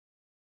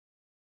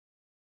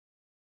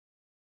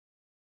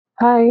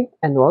Hi,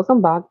 and welcome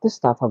back to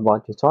Stuff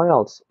About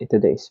Tutorials. In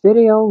today's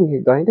video, we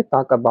are going to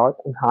talk about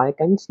on how you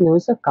can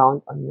snooze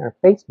account on your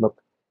Facebook.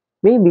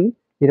 Maybe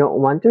you don't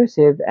want to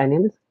receive any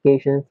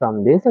notification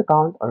from this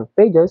account or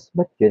pages,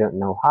 but you don't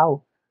know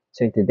how.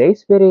 So in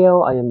today's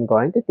video, I am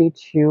going to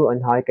teach you on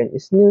how you can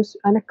snooze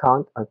an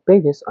account or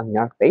pages on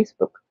your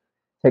Facebook.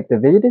 Check the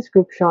video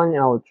description and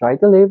I will try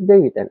to leave the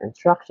written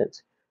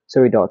instructions.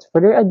 So without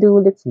further ado,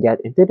 let's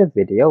get into the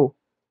video.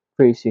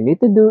 First you need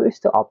to do is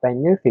to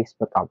open your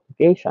Facebook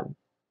application.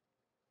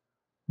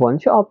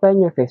 Once you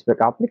open your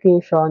Facebook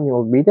application, you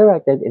will be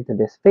directed into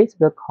this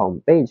Facebook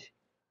homepage.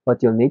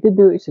 What you'll need to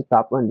do is to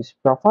tap on this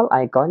profile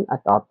icon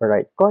at the upper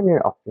right corner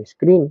of your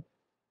screen.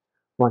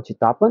 Once you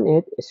tap on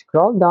it,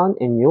 scroll down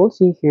and you will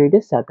see here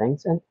the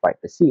settings and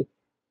privacy.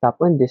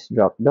 Tap on this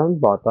drop down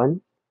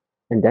button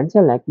and then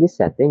select the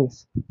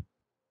settings.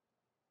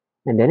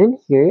 And then in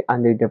here,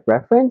 under the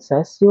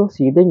preferences, you'll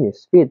see the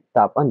newsfeed.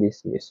 Tap on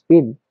this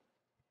newsfeed.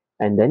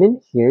 And then in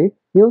here,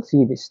 you'll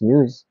see the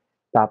snooze.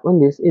 Tap on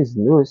this is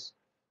snooze.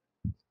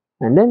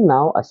 And then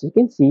now, as you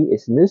can see,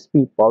 is news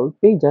people,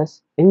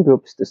 pages, and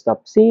groups to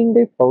stop seeing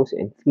their posts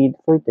and feed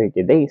for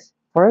 30 days.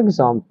 For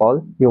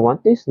example, you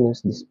want to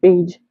snooze this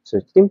page, so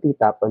simply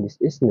tap on this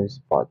snooze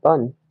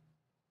button.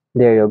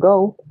 There you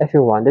go. If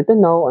you wanted to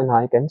know on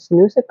how you can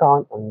snooze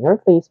account on your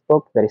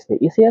Facebook, that is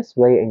the easiest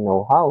way I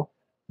know how.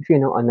 If you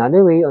know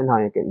another way on how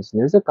you can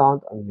snooze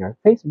account on your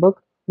Facebook,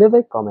 leave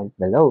a comment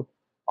below.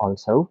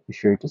 Also, be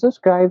sure to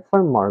subscribe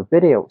for more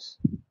videos.